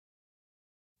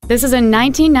This is a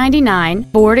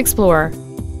 1999 Ford Explorer.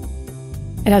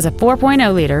 It has a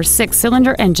 4.0-liter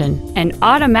six-cylinder engine, an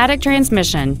automatic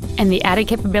transmission, and the added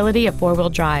capability of four-wheel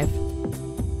drive.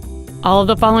 All of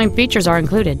the following features are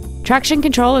included: traction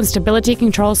control and stability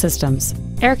control systems,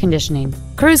 air conditioning,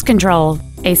 cruise control,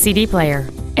 a CD player,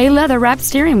 a leather-wrapped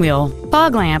steering wheel,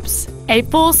 fog lamps, a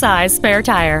full-size spare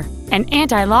tire, an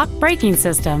anti-lock braking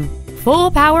system,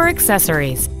 full power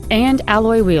accessories, and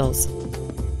alloy wheels.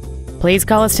 Please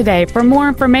call us today for more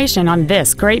information on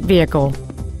this great vehicle.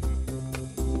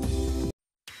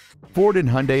 Ford and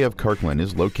Hyundai of Kirkland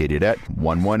is located at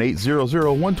 11800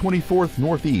 124th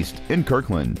Northeast in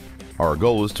Kirkland. Our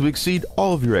goal is to exceed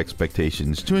all of your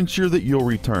expectations to ensure that you'll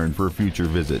return for future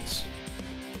visits.